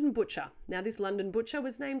London butcher. Now, this London butcher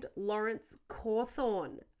was named Lawrence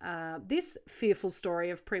Cawthorne. This fearful story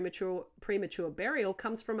of premature burial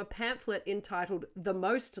comes from a pamphlet entitled The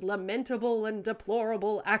Most Lamentable and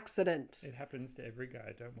Deplorable Accident. It happens to every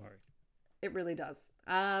guy, don't worry. It really does.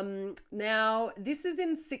 Now, this is in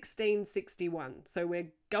 1661, so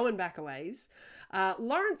we're going back a ways.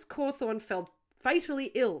 Lawrence Cawthorne fell fatally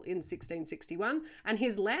ill in 1661, and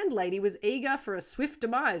his landlady was eager for a swift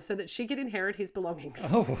demise so that she could inherit his belongings.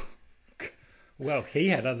 Oh, well, he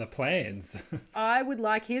had other plans. I would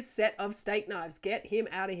like his set of steak knives. Get him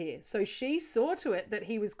out of here. So she saw to it that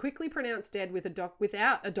he was quickly pronounced dead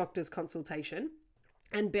without a doctor's consultation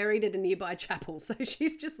and buried at a nearby chapel. So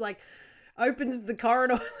she's just like, opens the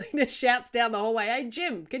corridor and shouts down the hallway, "Hey,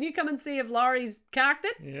 Jim, can you come and see if Laurie's carked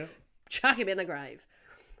it?" Yeah. Chuck him in the grave.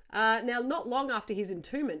 Now, not long after his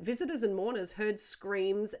entombment, visitors and mourners heard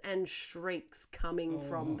screams and shrieks coming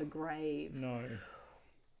from the grave. No.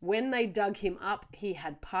 When they dug him up, he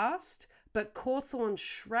had passed, but Cawthorne's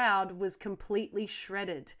shroud was completely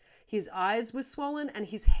shredded. His eyes were swollen and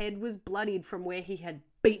his head was bloodied from where he had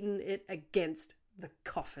beaten it against the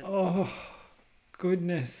coffin. Oh,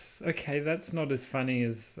 goodness. Okay, that's not as funny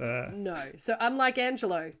as... No. So unlike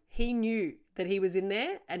Angelo, he knew that he was in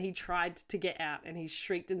there and he tried to get out and he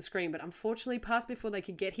shrieked and screamed, but unfortunately passed before they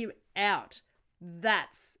could get him out.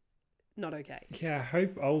 That's not okay. Yeah, I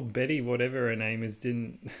hope old Betty, whatever her name is,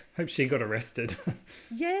 didn't... hope she got arrested.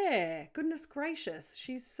 Yeah, goodness gracious.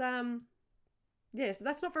 She's, yes,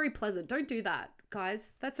 that's not very pleasant. Don't do that,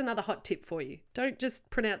 guys. That's another hot tip for you. Don't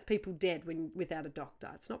just pronounce people dead without a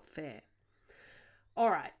doctor. It's not fair. All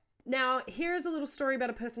right. Now, here is a little story about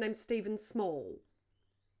a person named Stephen Small.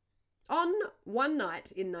 On one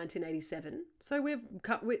night in 1987, so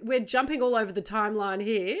we're jumping all over the timeline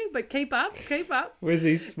here, but keep up. Was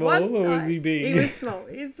he small or was he big? He was small.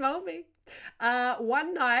 He's small, big.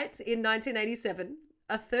 One night in 1987,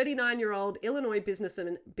 a 39-year-old Illinois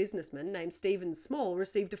businessman named Stephen Small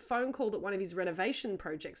received a phone call that one of his renovation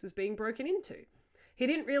projects was being broken into. He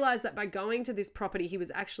didn't realize that by going to this property, he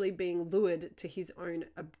was actually being lured to his own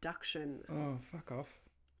abduction. Oh, fuck off.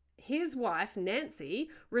 His wife, Nancy,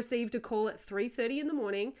 received a call at 3:30 in the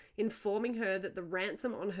morning informing her that the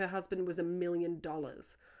ransom on her husband was $1 million.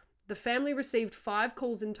 The family received 5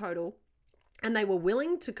 calls in total, and they were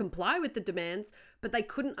willing to comply with the demands, but they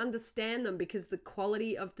couldn't understand them because the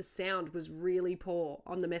quality of the sound was really poor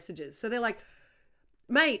on the messages. So they're like,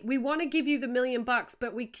 mate, we want to give you the $1 million,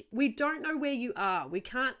 but we don't know where you are. We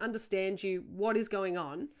can't understand you. What is going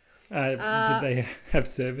on? Did they have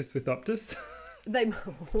service with Optus? They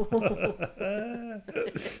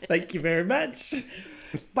Thank you very much.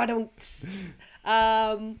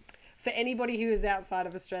 For anybody who is outside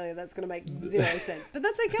of Australia, that's going to make 0 sense. But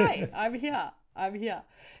that's okay. I'm here.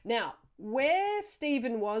 Now, where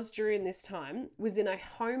Stephen was during this time was in a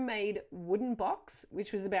homemade wooden box,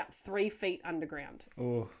 which was about 3 feet underground.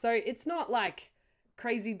 Oh. So it's not like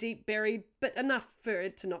crazy deep buried, but enough for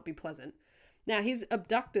it to not be pleasant. Now, his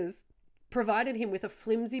abductors provided him with a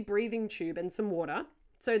flimsy breathing tube and some water.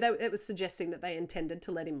 So it was suggesting that they intended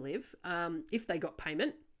to let him live if they got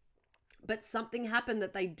payment. But something happened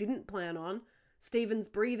that they didn't plan on. Stephen's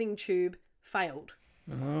breathing tube failed.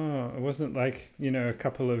 Oh, it wasn't like, a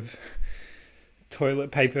couple of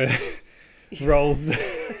toilet paper rolls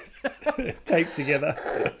taped together.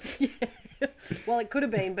 Yeah. Well, it could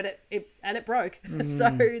have been, but it broke. So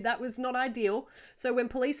that was not ideal. So when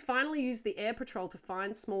police finally used the air patrol to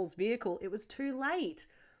find Small's vehicle, it was too late.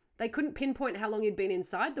 They couldn't pinpoint how long he'd been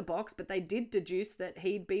inside the box, but they did deduce that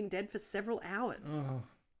he'd been dead for several hours. Oh.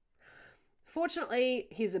 Fortunately,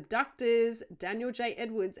 his abductors, Daniel J.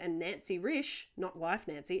 Edwards and Nancy Risch, not wife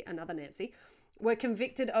Nancy, another Nancy, were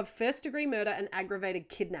convicted of first-degree murder and aggravated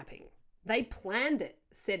kidnapping. They planned it,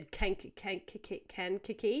 said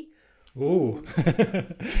Kankakee. Ooh.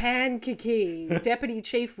 Kankakee, Deputy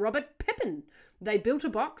Chief Robert Pepin. They built a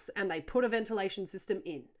box and they put a ventilation system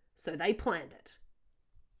in. So they planned it.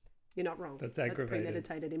 You're not wrong. That's aggravated. That's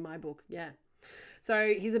premeditated in my book. Yeah.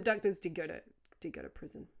 So his abductors did go to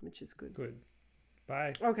prison, which is good. Good.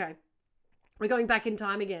 Bye. Okay. We're going back in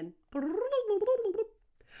time again.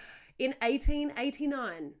 In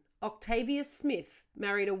 1889, Octavia Smith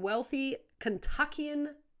married a wealthy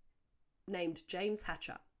Kentuckian named James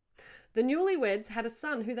Hatcher. The newlyweds had a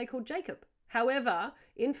son who they called Jacob. However,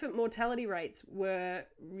 infant mortality rates were,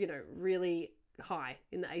 really high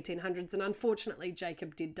in the 1800s, and unfortunately,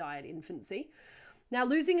 Jacob did die at infancy. Now,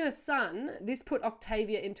 losing her son, this put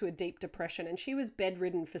Octavia into a deep depression, and she was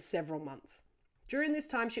bedridden for several months. During this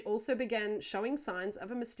time, she also began showing signs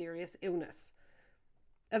of a mysterious illness.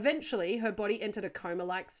 Eventually, her body entered a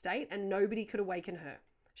coma-like state, and nobody could awaken her.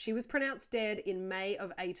 She was pronounced dead in May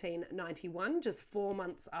of 1891, just 4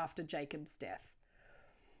 months after Jacob's death.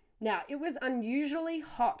 Now, it was unusually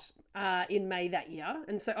hot in May that year,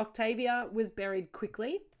 and so Octavia was buried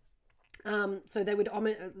quickly. So they would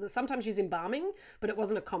sometimes use embalming, but it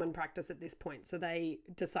wasn't a common practice at this point. So they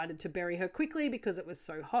decided to bury her quickly because it was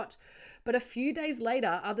so hot. But a few days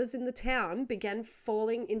later, others in the town began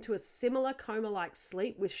falling into a similar coma-like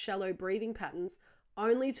sleep with shallow breathing patterns,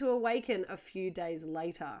 only to awaken a few days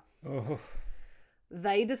later. Oh.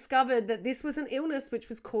 They discovered that this was an illness which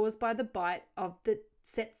was caused by the bite of the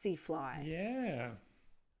tsetse fly. Yeah.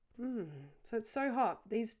 So it's so hot.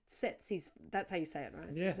 These tsetses, that's how you say it, right?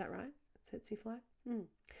 Yeah. Is that right? Tsetse fly?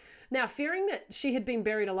 Now, fearing that she had been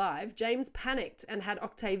buried alive, James panicked and had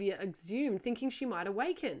Octavia exhumed, thinking she might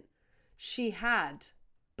awaken. She had,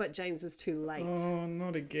 but James was too late. Oh,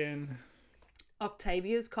 not again.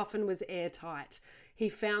 Octavia's coffin was airtight. He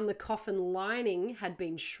found the coffin lining had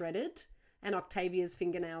been shredded, and Octavia's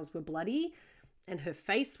fingernails were bloody, and her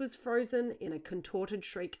face was frozen in a contorted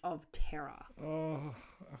shriek of terror. Oh,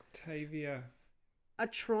 Octavia. A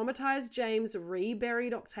traumatized James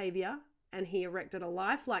reburied Octavia, and he erected a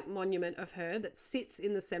lifelike monument of her that sits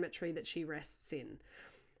in the cemetery that she rests in.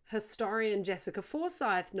 Historian Jessica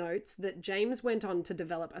Forsyth notes that James went on to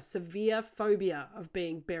develop a severe phobia of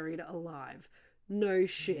being buried alive. No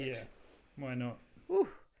shit. Yeah, why not? Ooh.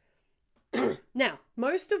 Now,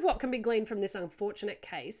 most of what can be gleaned from this unfortunate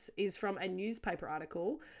case is from a newspaper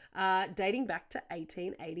article dating back to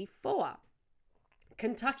 1884.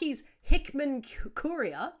 Kentucky's Hickman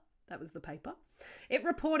Courier, that was the paper, it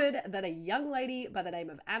reported that a young lady by the name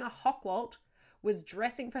of Anna Hockwalt was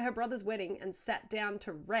dressing for her brother's wedding and sat down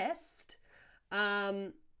to rest.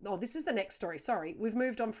 This is the next story. Sorry, we've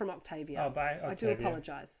moved on from Octavia. Oh, by Octavia. I do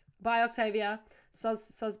apologise. Bye, Octavia.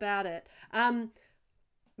 Soz about it.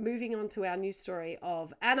 Moving on to our news story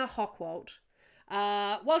of Anna Hockwalt.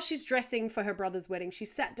 While she's dressing for her brother's wedding, she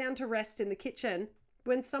sat down to rest in the kitchen.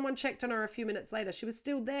 When someone checked on her a few minutes later, she was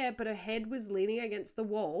still there, but her head was leaning against the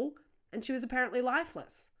wall and she was apparently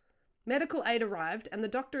lifeless. Medical aid arrived and the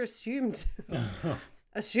doctor assumed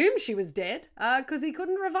she was dead because he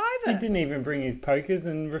couldn't revive her. He didn't even bring his pokers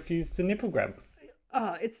and refused to nipple grab.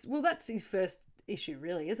 That's his first issue,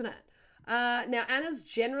 really, isn't it? Now, Anna's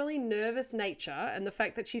generally nervous nature and the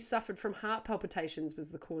fact that she suffered from heart palpitations was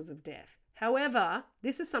the cause of death. However,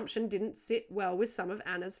 this assumption didn't sit well with some of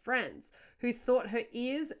Anna's friends, who thought her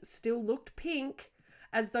ears still looked pink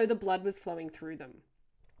as though the blood was flowing through them.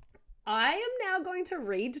 I am now going to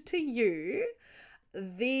read to you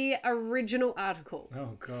the original article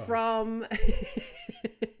from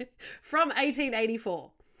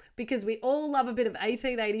 1884. Because we all love a bit of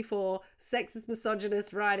 1884 sexist,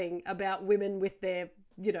 misogynist writing about women with their,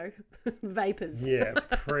 vapors. Yeah,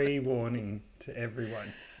 pre-warning to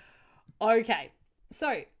everyone. Okay,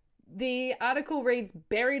 so the article reads,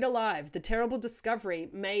 Buried Alive, the terrible discovery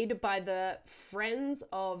made by the friends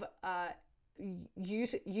of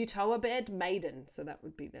Utowabed Maiden. So that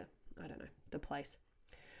would be the place.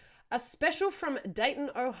 A special from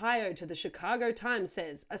Dayton, Ohio to the Chicago Times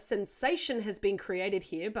says, a sensation has been created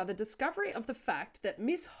here by the discovery of the fact that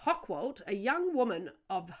Miss Hockwalt, a young woman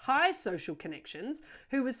of high social connections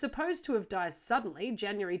who was supposed to have died suddenly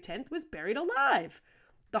January 10th, was buried alive.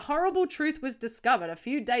 The horrible truth was discovered a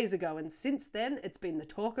few days ago, and since then it's been the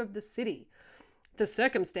talk of the city. The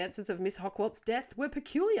circumstances of Miss Hockwalt's death were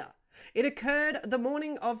peculiar. It occurred the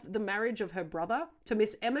morning of the marriage of her brother to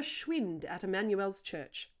Miss Emma Schwind at Emmanuel's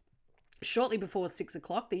Church. Shortly before 6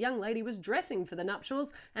 o'clock, the young lady was dressing for the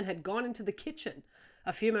nuptials and had gone into the kitchen.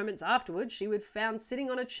 A few moments afterwards, she was found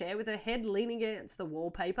sitting on a chair with her head leaning against the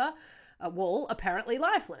wall, apparently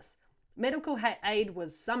lifeless. Medical aid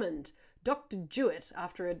was summoned. Dr. Jewett,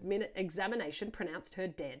 after examination, pronounced her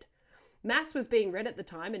dead. Mass was being read at the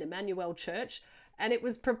time in Emmanuel Church, and it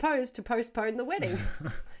was proposed to postpone the wedding.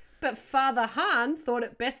 But Father Hahn thought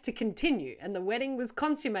it best to continue, and the wedding was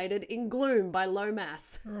consummated in gloom by low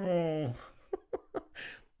mass. Oh.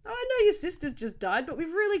 I know your sister's just died, but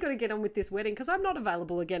we've really got to get on with this wedding because I'm not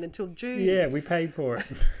available again until June. Yeah, we paid for it.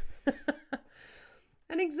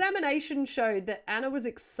 An examination showed that Anna was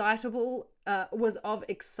of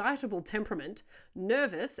excitable temperament,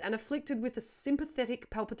 nervous, and afflicted with a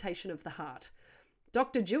sympathetic palpitation of the heart.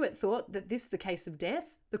 Dr. Jewett thought that this the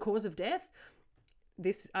cause of death.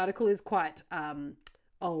 This article is quite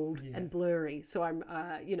old and blurry, so I'm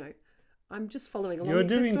just following along. You're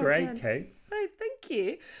doing great, Kate. Oh, thank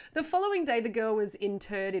you. The following day, the girl was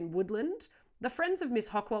interred in Woodland. The friends of Miss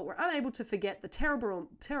Hockwalt were unable to forget the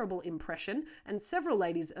terrible impression, and several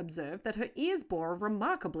ladies observed that her ears bore a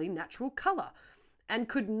remarkably natural colour and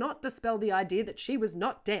could not dispel the idea that she was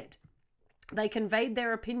not dead. They conveyed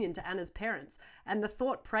their opinion to Anna's parents, and the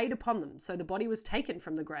thought preyed upon them, so the body was taken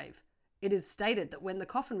from the grave. It is stated that when the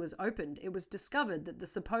coffin was opened, it was discovered that the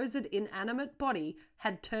supposed inanimate body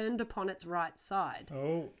had turned upon its right side.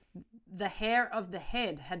 Oh. The hair of the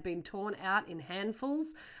head had been torn out in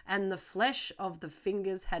handfuls, and the flesh of the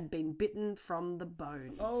fingers had been bitten from the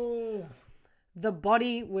bones. Oh. The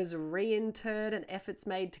body was reinterred and efforts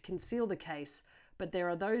made to conceal the case, but there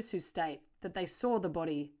are those who state that they saw the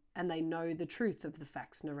body and they know the truth of the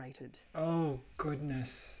facts narrated. Oh,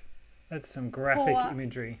 goodness. That's some graphic Poor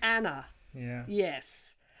imagery. Anna. Yeah.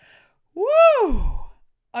 Yes. Woo!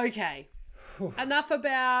 Okay. Enough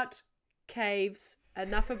about caves.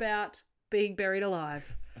 Enough about being buried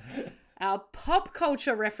alive. Our pop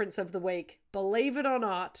culture reference of the week, believe it or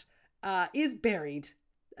not, is Buried,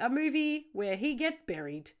 a movie where he gets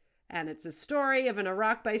buried. And it's a story of an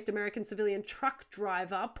Iraq-based American civilian truck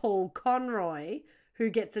driver, Paul Conroy, who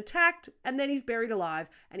gets attacked and then he's buried alive,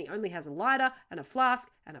 and he only has a lighter and a flask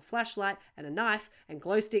and a flashlight and a knife and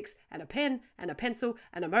glow sticks and a pen and a pencil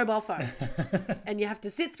and a mobile phone. And you have to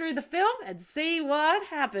sit through the film and see what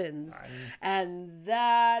happens. Nice. And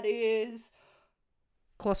that is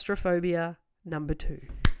Claustrophobia number 2.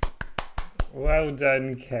 Well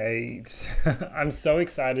done, Kate. I'm so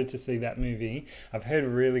excited to see that movie. I've heard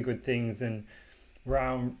really good things, and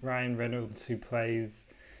Ryan Reynolds, who plays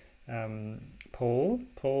Paul,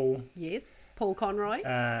 Yes, Paul Conroy.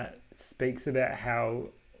 speaks about how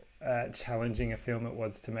challenging a film it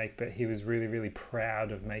was to make, but he was really, really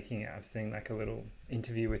proud of making it. I've seen like a little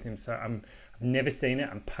interview with him, so I've never seen it.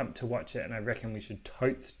 I'm pumped to watch it, and I reckon we should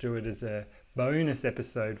totes do it as a bonus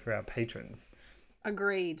episode for our patrons.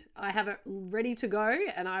 Agreed. I have it ready to go,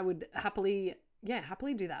 and I would happily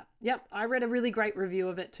do that. Yep. I read a really great review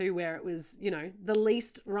of it too, where it was, the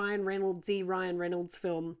least Ryan Reynolds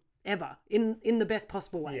film ever in the best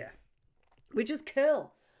possible way. Yeah. Which is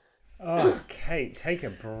cool. Oh, Kate, take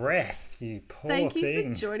a breath, you poor Thank you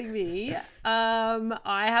thing. for joining me.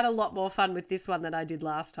 I had a lot more fun with this one than I did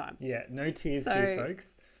last time. Yeah, no tears here,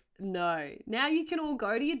 folks. No. Now you can all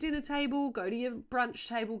go to your dinner table, go to your brunch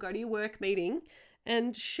table, go to your work meeting,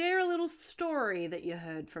 and share a little story that you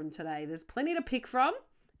heard from today. There's plenty to pick from,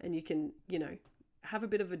 and you can, have a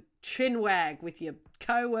bit of a chin wag with your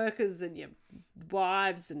co-workers and your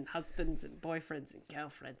wives and husbands and boyfriends and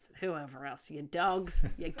girlfriends and whoever else, your dogs,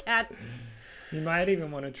 your cats. You might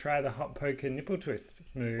even want to try the hot poker nipple twist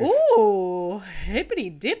move. Ooh,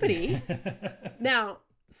 hippity dippity. Now,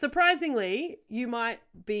 surprisingly, you might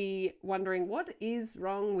be wondering, what is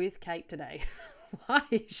wrong with Kate today? Why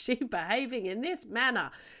is she behaving in this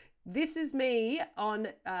manner? This is me on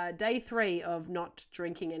day 3 of not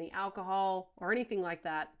drinking any alcohol or anything like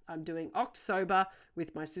that. I'm doing October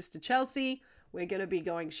with my sister Chelsea. We're going to be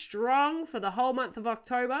going strong for the whole month of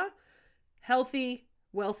October. Healthy,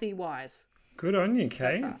 wealthy, wise. Good on you,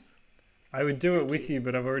 Kate. That's us. I would do it with you,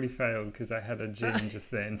 but I've already failed because I had a gin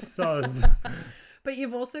just then. Soz. But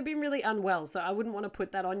you've also been really unwell, so I wouldn't want to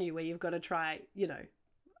put that on you where you've got to try,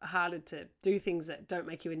 harder to do things that don't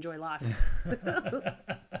make you enjoy life.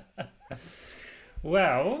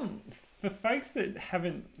 Well, for folks that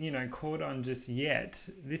haven't, caught on just yet,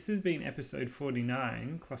 this has been episode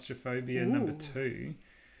 49, Claustrophobia number 2,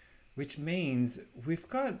 which means we've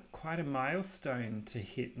got quite a milestone to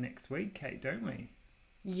hit next week, Kate, don't we?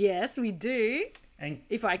 Yes, we do. And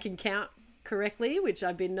if I can count correctly, which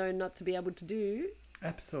I've been known not to be able to do.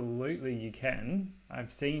 Absolutely you can.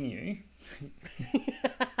 I've seen you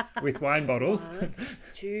with wine bottles. 1,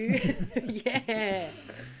 2, yeah.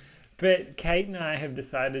 But Kate and I have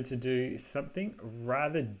decided to do something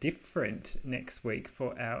rather different next week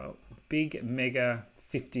for our big mega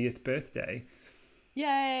 50th birthday.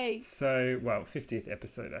 Yay! So, 50th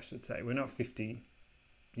episode, I should say. We're not 50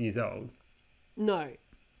 years old. No.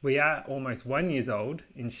 We are almost 1 year old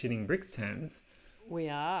in Shitting Bricks terms. We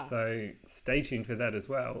are. So stay tuned for that as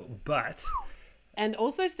well. But... And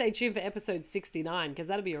also stay tuned for episode 69, because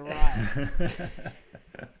that'll be a riot.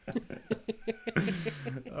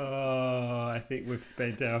 Oh, I think we've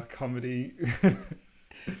spent our comedy.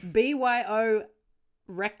 BYO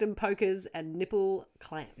rectum pokers and nipple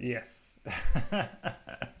clamps. Yes.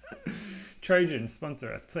 Trojan,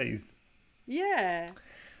 sponsor us, please. Yeah.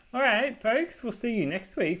 All right, folks, we'll see you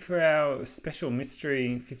next week for our special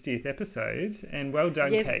mystery 50th episode. And well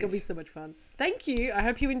done, yes, Kate. It's going to be so much fun. Thank you. I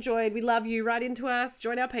hope you enjoyed. We love you. Write into us.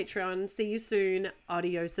 Join our Patreon. See you soon.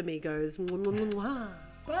 Adios, amigos. Mwah, mwah, mwah.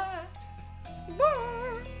 Bye.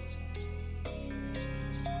 Bye.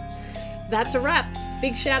 That's a wrap.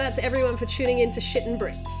 Big shout out to everyone for tuning in to Shittin'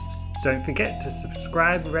 Bricks. Don't forget to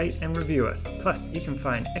subscribe, rate and review us. Plus, you can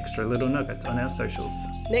find extra little nuggets on our socials.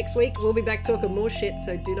 Next week, we'll be back talking more shit,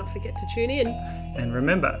 so do not forget to tune in. And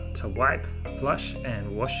remember to wipe, flush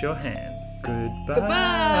and wash your hands. Goodbye.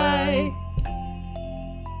 Goodbye.